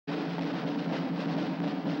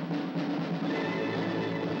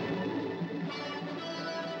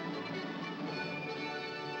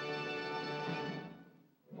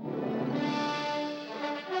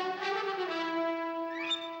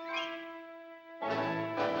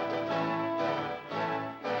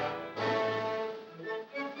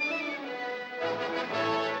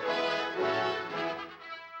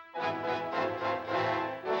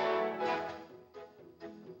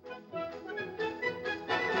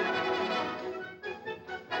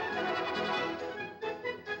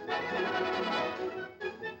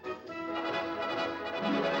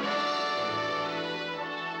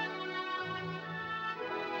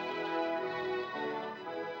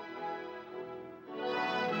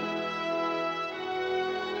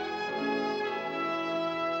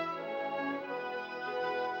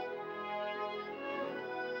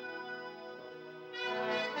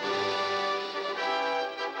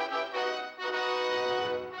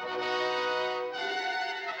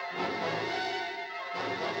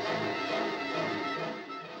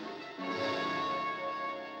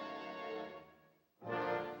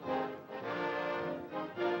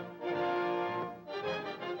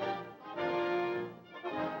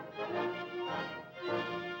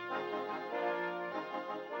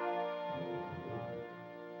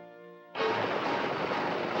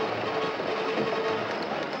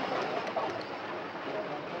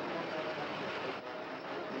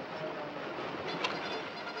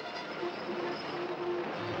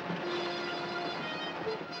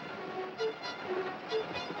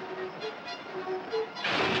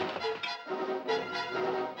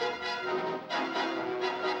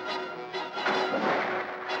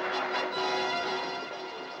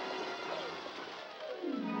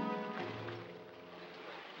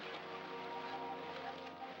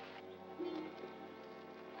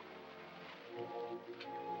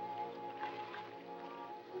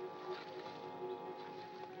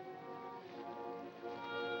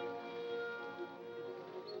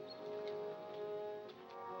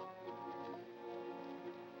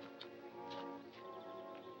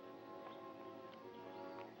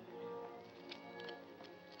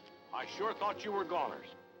I sure thought you were goners.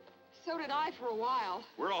 So did I for a while.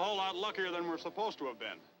 We're a whole lot luckier than we're supposed to have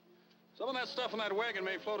been. Some of that stuff in that wagon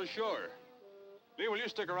may float ashore. Lee, will you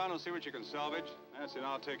stick around and see what you can salvage? Nancy and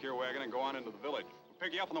I'll take your wagon and go on into the village. We'll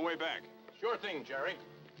pick you up on the way back. Sure thing, Jerry.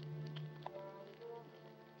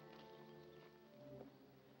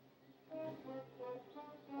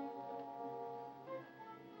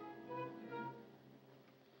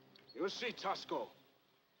 You see, Tosco,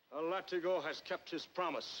 Latiago has kept his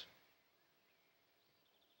promise.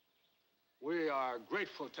 We are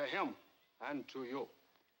grateful to him and to you.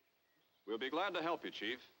 We'll be glad to help you,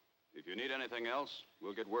 Chief. If you need anything else,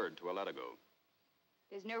 we'll get word to Latiago.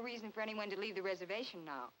 There's no reason for anyone to leave the reservation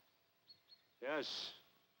now. Yes,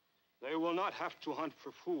 they will not have to hunt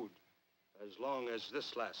for food as long as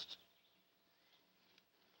this lasts.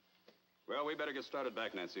 Well, we better get started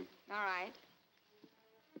back, Nancy. All right.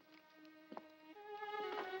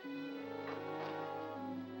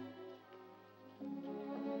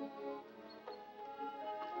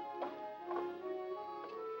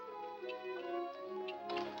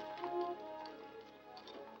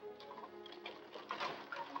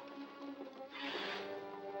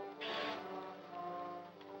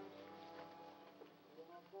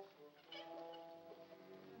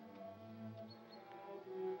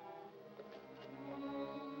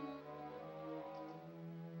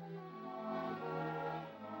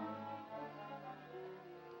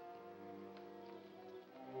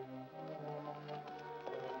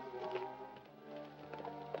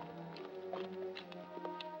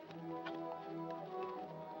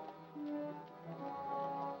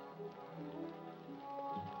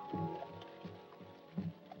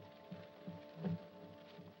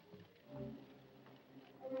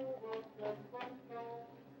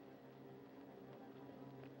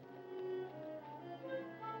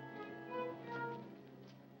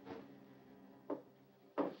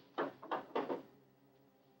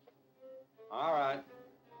 All right.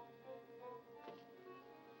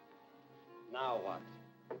 Now what?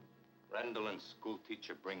 Randall and school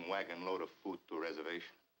teacher bring wagon load of food to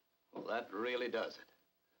reservation. Well, that really does it.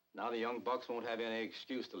 Now the young bucks won't have any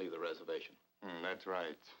excuse to leave the reservation. That's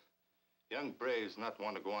right. Young Braves not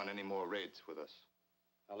want to go on any more raids with us.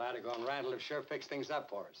 Latiago and Randall have sure fixed things up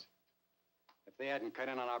for us. If they hadn't cut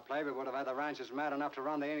in on our play, we would have had the ranchers mad enough to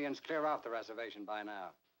run the Indians clear off the reservation by now.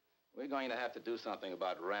 We're going to have to do something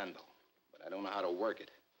about Randall, but I don't know how to work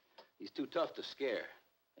it. He's too tough to scare,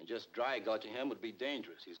 and just dry gulching him would be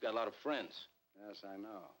dangerous. He's got a lot of friends. Yes, I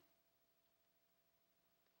know.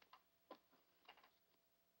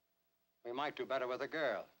 We might do better with the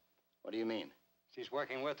girl. What do you mean? She's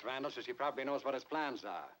working with Randall, so she probably knows what his plans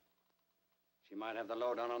are. She might have the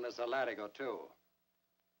lowdown on this Latiago, too.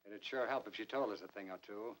 It'd sure help if she told us a thing or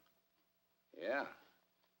two. Yeah.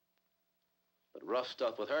 But rough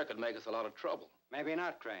stuff with her could make us a lot of trouble. Maybe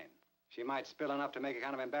not, Crane. She might spill enough to make it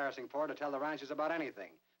kind of embarrassing for her to tell the ranchers about anything.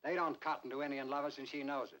 They don't cotton to Indian lovers, and she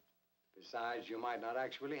knows it. Besides, you might not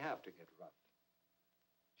actually have to get rough.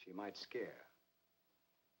 She might scare.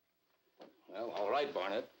 Well, all right,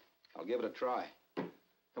 Barnet. I'll give it a try.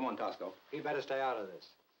 Come on, Tosco. He'd better stay out of this.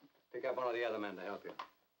 Pick up one of the other men to help you.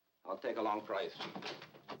 I'll take along Price.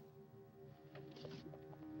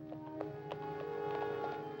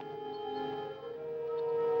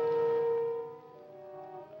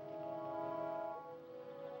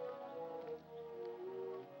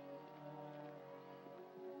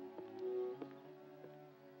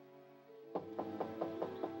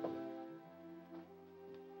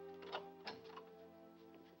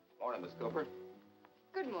 Morning, Miss Cooper.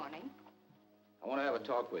 Good morning. I want to have a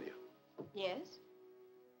talk with you. Yes?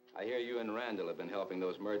 I hear you and Randall have been helping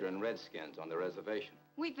those murdering redskins on the reservation.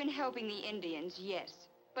 We've been helping the Indians, yes.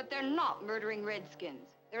 But they're not murdering redskins.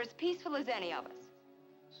 They're as peaceful as any of us.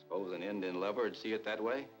 Suppose an Indian lover would see it that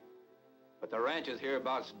way? But the ranchers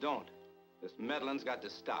hereabouts don't. This meddling's got to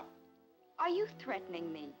stop. Are you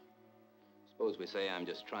threatening me? Suppose we say I'm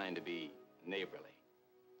just trying to be neighborly.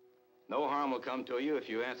 No harm will come to you if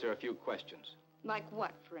you answer a few questions. Like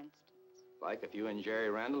what, for instance? Like if you and Jerry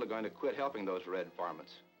Randall are going to quit helping those red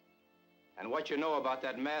varmints. And what you know about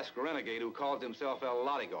that masked renegade who calls himself El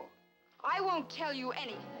Latigo. I won't tell you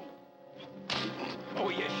anything. Oh,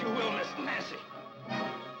 yes, you will, Miss Nancy.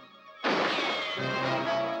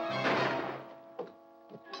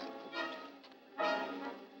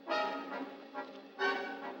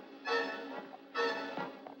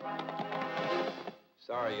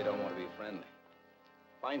 Sorry you don't want to be friendly.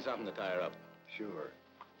 Find something to tie her up. Sure.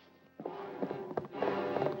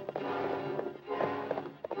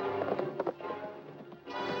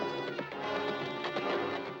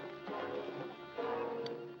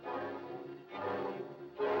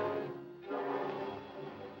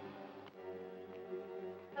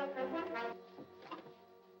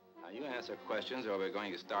 Now, you answer questions or we're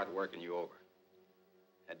going to start working you over.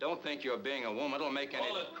 And don't think you're being a woman will make any...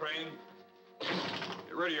 Hold it, Crane.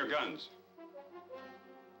 Get rid of your guns.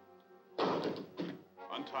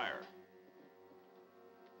 Untie her.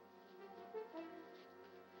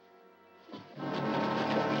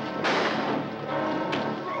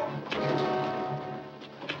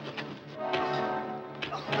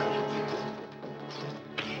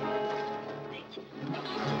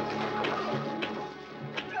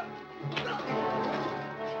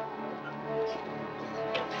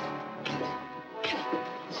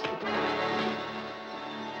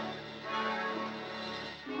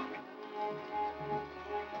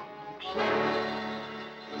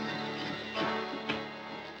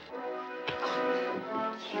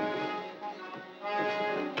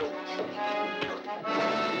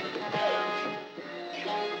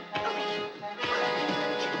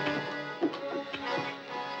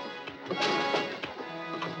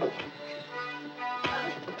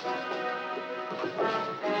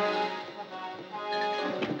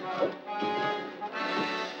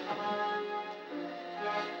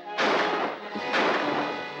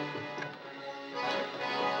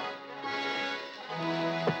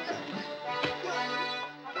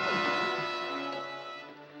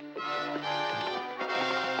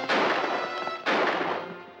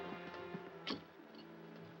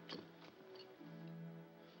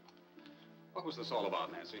 What was this all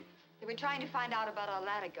about, Nancy? They were trying to find out about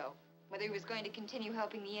Latiago, whether he was going to continue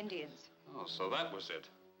helping the Indians. Oh, so that was it.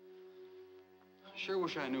 I sure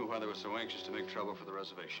wish I knew why they were so anxious to make trouble for the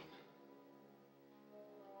reservation.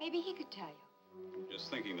 Maybe he could tell you.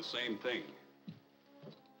 Just thinking the same thing.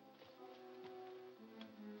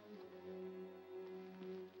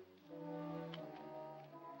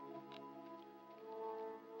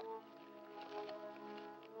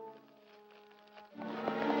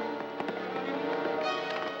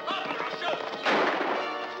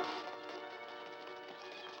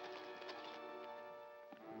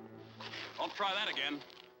 Don't try that again.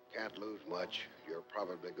 Can't lose much. You're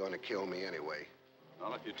probably going to kill me anyway.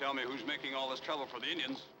 Well, if you tell me who's making all this trouble for the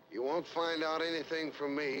Indians. You won't find out anything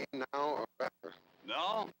from me now or ever.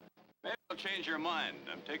 No? Maybe I'll change your mind.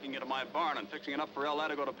 I'm taking you to my barn and fixing it up for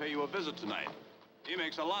Latiago to pay you a visit tonight. He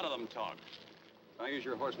makes a lot of them talk. Can I use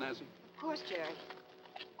your horse, Nancy? Of course, Jerry.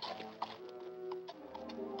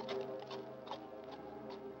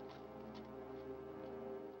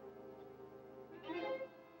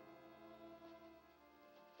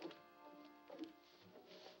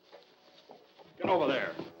 Get over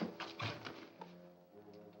there.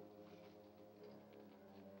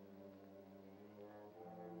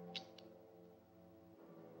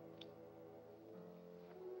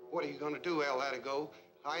 What are you going to do, Latiago?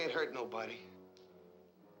 I ain't hurt nobody.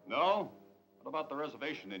 No? What about the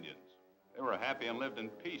reservation Indians? They were happy and lived in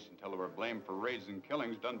peace until they were blamed for raids and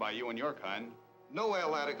killings done by you and your kind. No,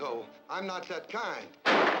 Latiago. I'm not that kind.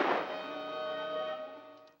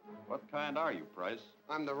 What kind are you, Price?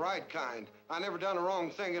 I'm the right kind. I never done a wrong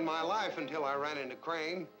thing in my life until I ran into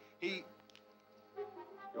Crane. He...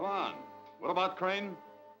 Go on. What about Crane?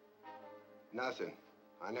 Nothing.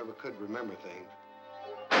 I never could remember things.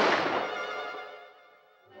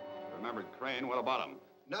 Remembered Crane. What about him?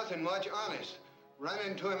 Nothing much, honest. Ran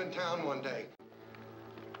into him in town one day.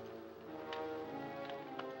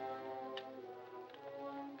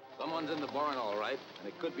 Someone's in the barn, all right, and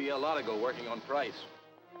it could be Latiago working on Price.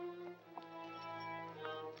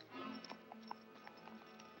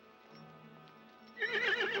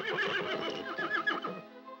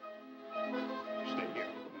 Stay here.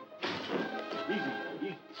 Easy,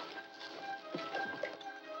 easy.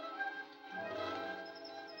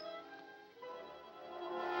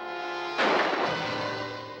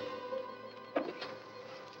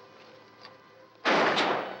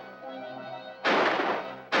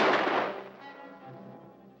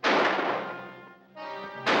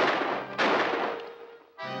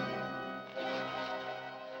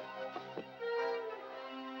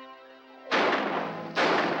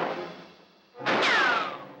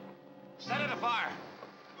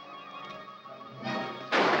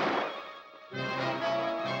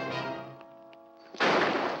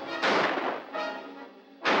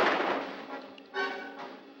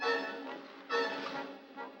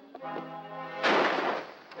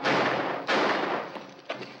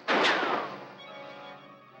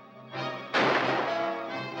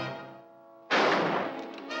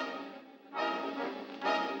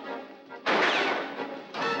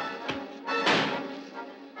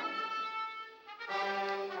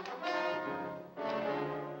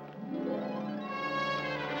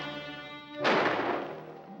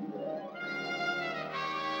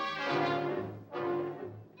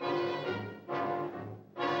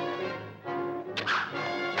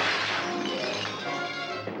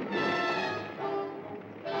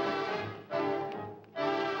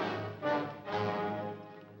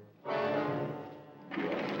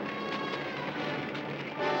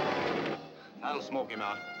 smoke him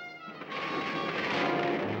out.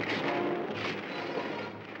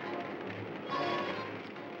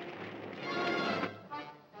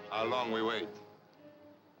 How long we wait?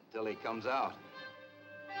 Until he comes out.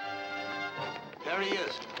 There he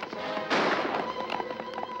is.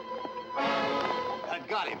 That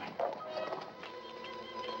got him.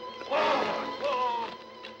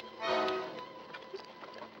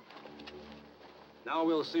 Now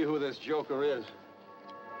we'll see who this joker is.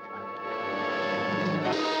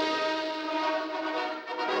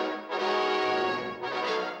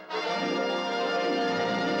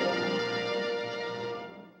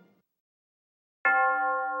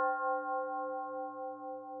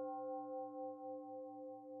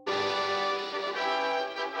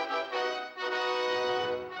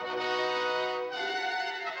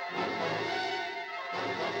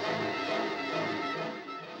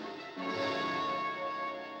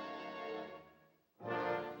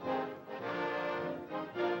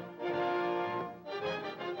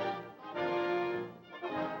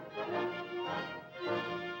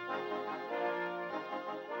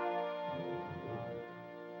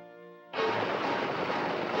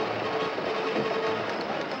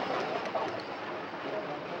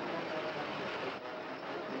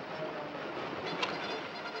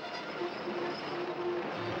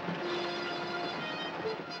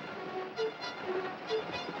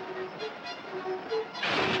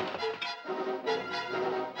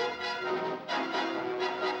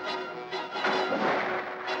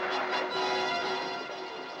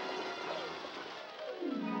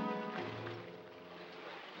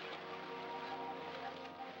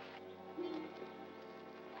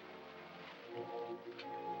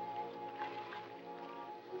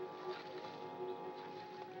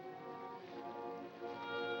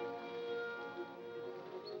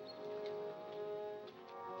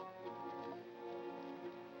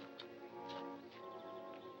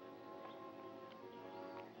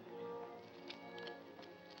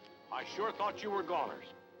 I sure thought you were goners.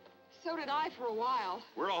 So did I for a while.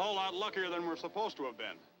 We're a whole lot luckier than we're supposed to have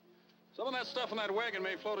been. Some of that stuff in that wagon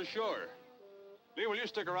may float ashore. Lee, will you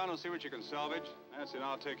stick around and see what you can salvage? Nancy and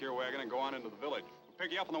I'll take your wagon and go on into the village. We'll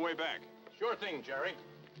pick you up on the way back. Sure thing, Jerry.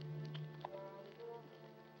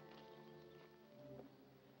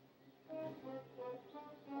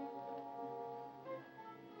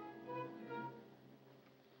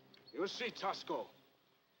 You see, Tosco,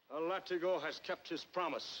 Latiago has kept his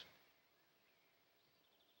promise.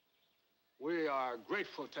 We are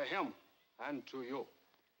grateful to him and to you.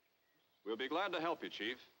 We'll be glad to help you,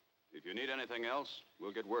 Chief. If you need anything else,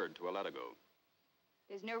 we'll get word to Latiago.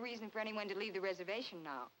 There's no reason for anyone to leave the reservation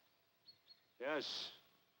now. Yes,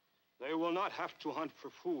 they will not have to hunt for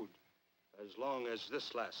food as long as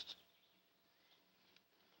this lasts.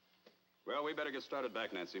 Well, we better get started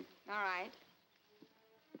back, Nancy. All right.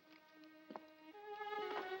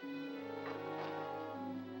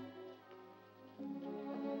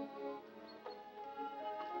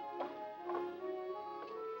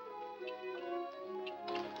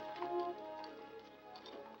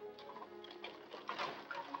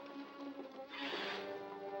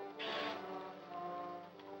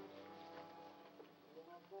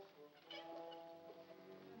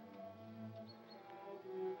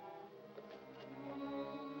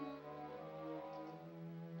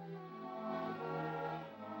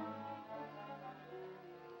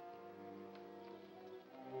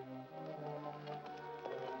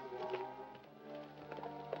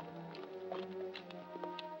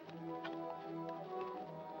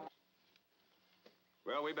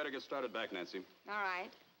 Well, we better get started back, Nancy. All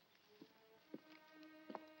right.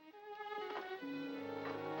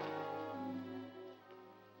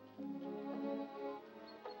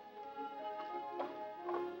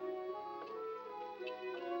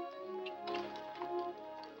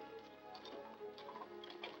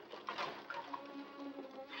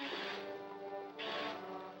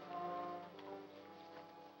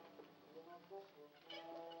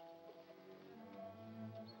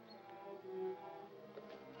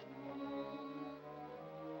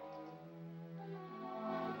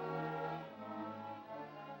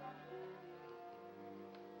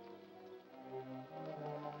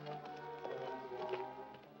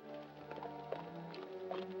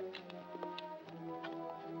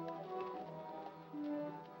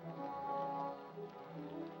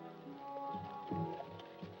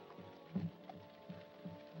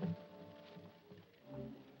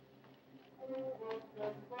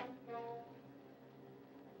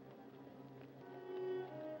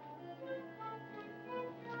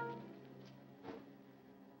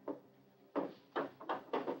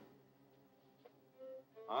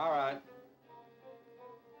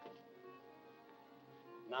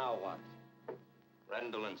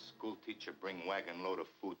 Randall and school teacher bring wagon load of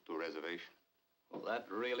food to reservation. Well, that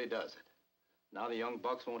really does it. Now the young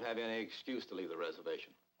bucks won't have any excuse to leave the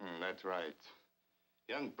reservation. That's right.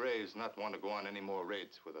 Young Braves not want to go on any more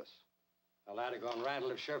raids with us. The Latiago and Randall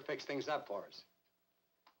have sure fixed things up for us.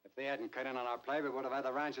 If they hadn't cut in on our play, we would have had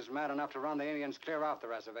the ranchers mad enough to run the Indians clear off the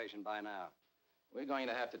reservation by now. We're going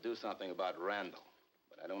to have to do something about Randall,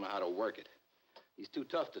 but I don't know how to work it. He's too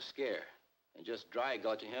tough to scare, and just dry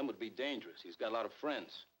gulching him would be dangerous. He's got a lot of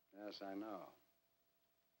friends. Yes, I know.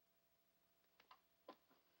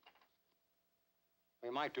 We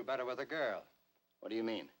might do better with the girl. What do you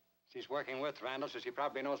mean? She's working with Randall, so she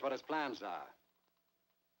probably knows what his plans are.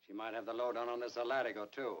 She might have the lowdown on this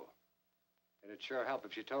Latiago, too. It'd sure help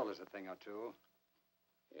if she told us a thing or two.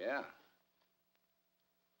 Yeah.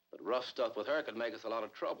 But rough stuff with her could make us a lot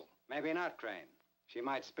of trouble. Maybe not, Crane. She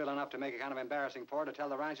might spill enough to make it kind of embarrassing for her to tell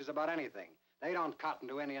the ranchers about anything. They don't cotton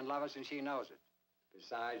to Indian lovers, and she knows it.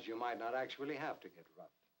 Besides, you might not actually have to get rough.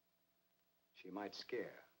 She might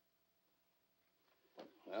scare.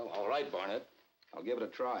 Well, all right, Barnet. I'll give it a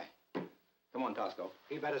try. Come on, Tosco.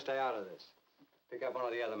 He better stay out of this. Pick up one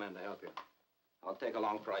of the other men to help you. I'll take a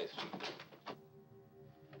long price.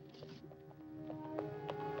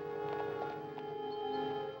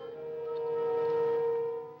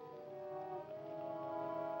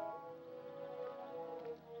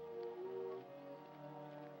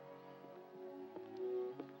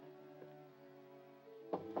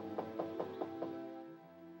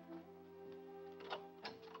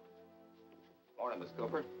 Morning, Miss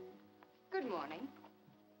Cooper. Good morning.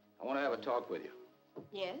 I want to have a talk with you.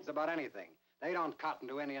 Yes? It's about anything. They don't cotton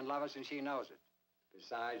to Indian lovers, and she knows it.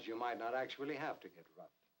 Besides, you might not actually have to get rough.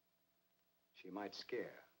 She might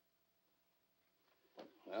scare.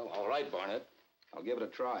 Well, all right, Barnet. I'll give it a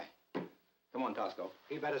try. Come on, Tosco.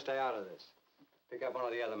 He better stay out of this. Pick up one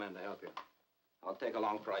of the other men to help you. I'll take a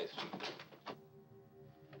long price.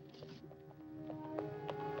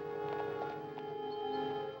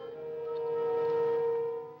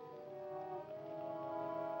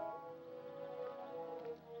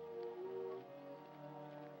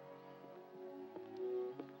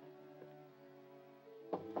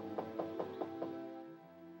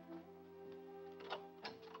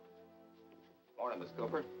 Morning, Miss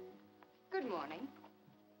Cooper. Good morning.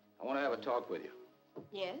 I want to have a talk with you.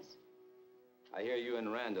 Yes? I hear you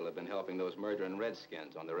and Randall have been helping those murdering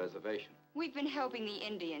Redskins on the reservation. We've been helping the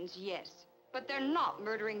Indians, yes. But they're not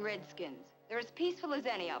murdering Redskins. They're as peaceful as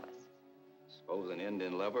any of us. Suppose an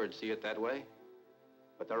Indian lover would see it that way?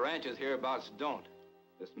 But the ranchers hereabouts don't.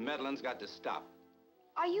 This meddling's got to stop.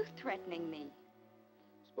 Are you threatening me?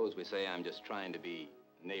 Suppose we say I'm just trying to be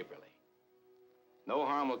neighborly. No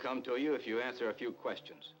harm will come to you if you answer a few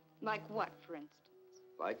questions. Like what, for instance?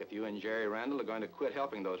 Like if you and Jerry Randall are going to quit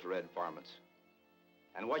helping those red varmints.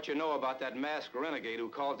 And what you know about that masked renegade who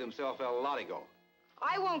calls himself El Latigo.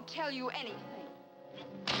 I won't tell you anything.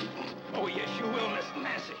 Oh, yes, you will, Miss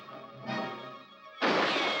Nancy.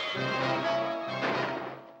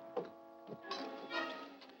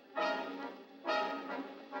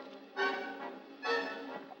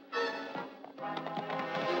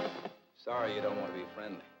 Sorry you don't want to be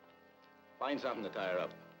friendly. Find something to tie her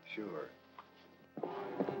up. Sure.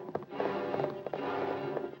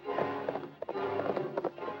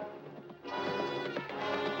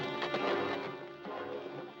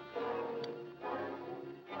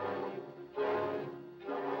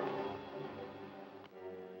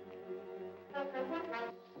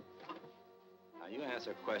 Now, you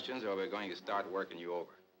answer questions or we're going to start working you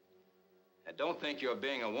over. And don't think you're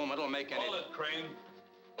being a woman will make any... Hold it, Crane.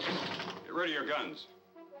 Get rid of your guns.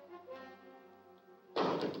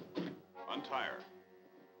 Untie her.